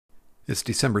It's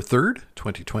December 3rd,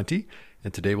 2020,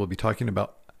 and today we'll be talking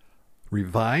about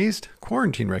revised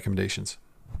quarantine recommendations.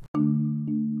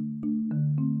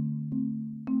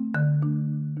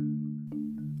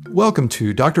 Welcome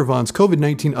to Dr. Vaughn's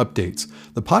COVID-19 Updates.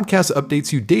 The podcast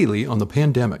updates you daily on the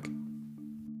pandemic.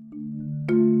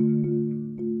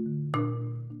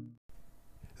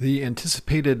 The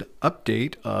anticipated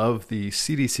update of the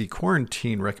CDC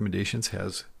quarantine recommendations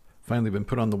has finally been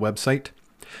put on the website.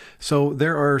 So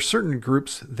there are certain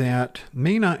groups that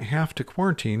may not have to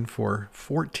quarantine for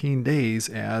 14 days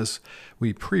as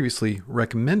we previously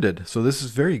recommended. So this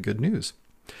is very good news.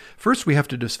 First, we have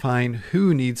to define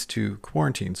who needs to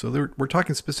quarantine. So we're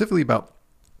talking specifically about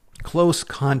close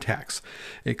contacts.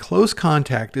 A close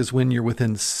contact is when you're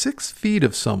within 6 feet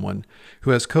of someone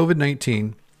who has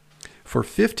COVID-19 for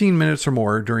 15 minutes or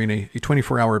more during a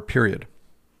 24-hour period.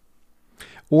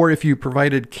 Or if you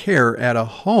provided care at a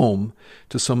home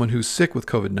to someone who's sick with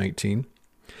COVID-19,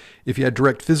 if you had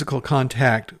direct physical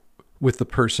contact with the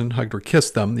person, hugged or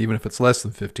kissed them, even if it's less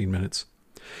than 15 minutes,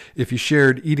 if you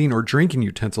shared eating or drinking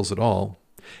utensils at all,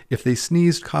 if they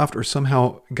sneezed, coughed, or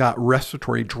somehow got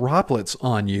respiratory droplets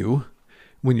on you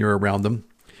when you're around them,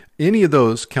 any of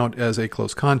those count as a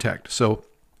close contact. So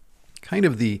kind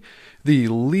of the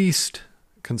least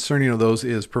concerning of those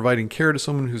is providing care to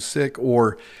someone who's sick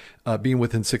or being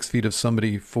within 6 feet of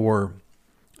somebody for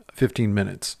 15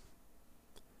 minutes.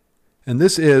 And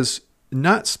this is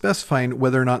not specifying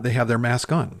whether or not they have their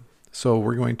mask on. So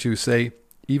we're going to say,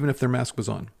 even if their mask was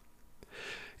on.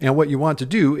 And what you want to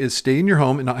do is stay in your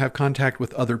home and not have contact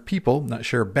with other people, not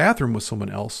share a bathroom with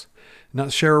someone else,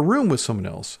 not share a room with someone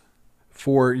else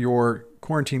for your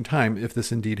quarantine time if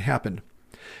this indeed happened.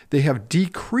 They have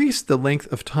decreased the length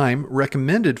of time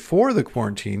recommended for the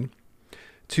quarantine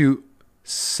to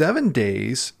 7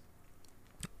 days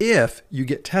if you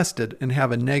get tested and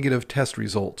have a negative test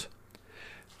result.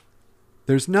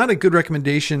 There's not a good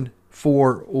recommendation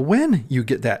for when you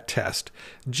get that test.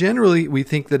 Generally, we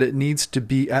think that it needs to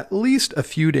be at least a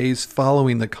few days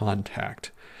following the contact.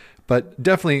 But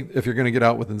definitely, if you're going to get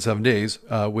out within 7 days,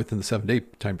 within the 7-day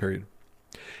time period.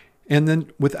 And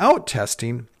then without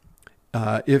testing,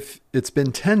 if it's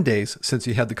been 10 days since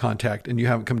you had the contact and you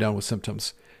haven't come down with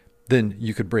symptoms, then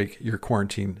you could break your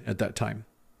quarantine at that time.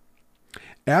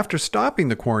 After stopping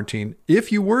the quarantine,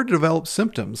 if you were to develop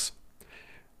symptoms,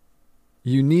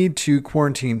 you need to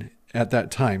quarantine at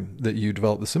that time that you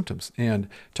develop the symptoms and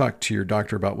talk to your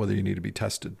doctor about whether you need to be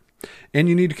tested. And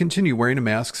you need to continue wearing a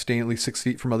mask, staying at least 6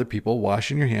 feet from other people,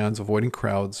 washing your hands, avoiding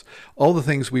crowds, all the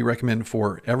things we recommend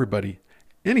for everybody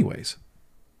anyways.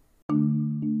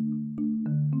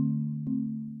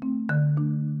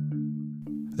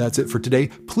 That's it for today.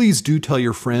 Please do tell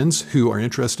your friends who are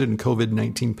interested in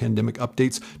COVID-19 pandemic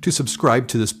updates to subscribe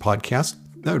to this podcast.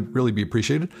 That would really be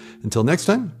appreciated. Until next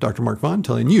time, Dr. Mark Vaughn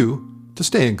telling you to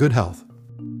stay in good health.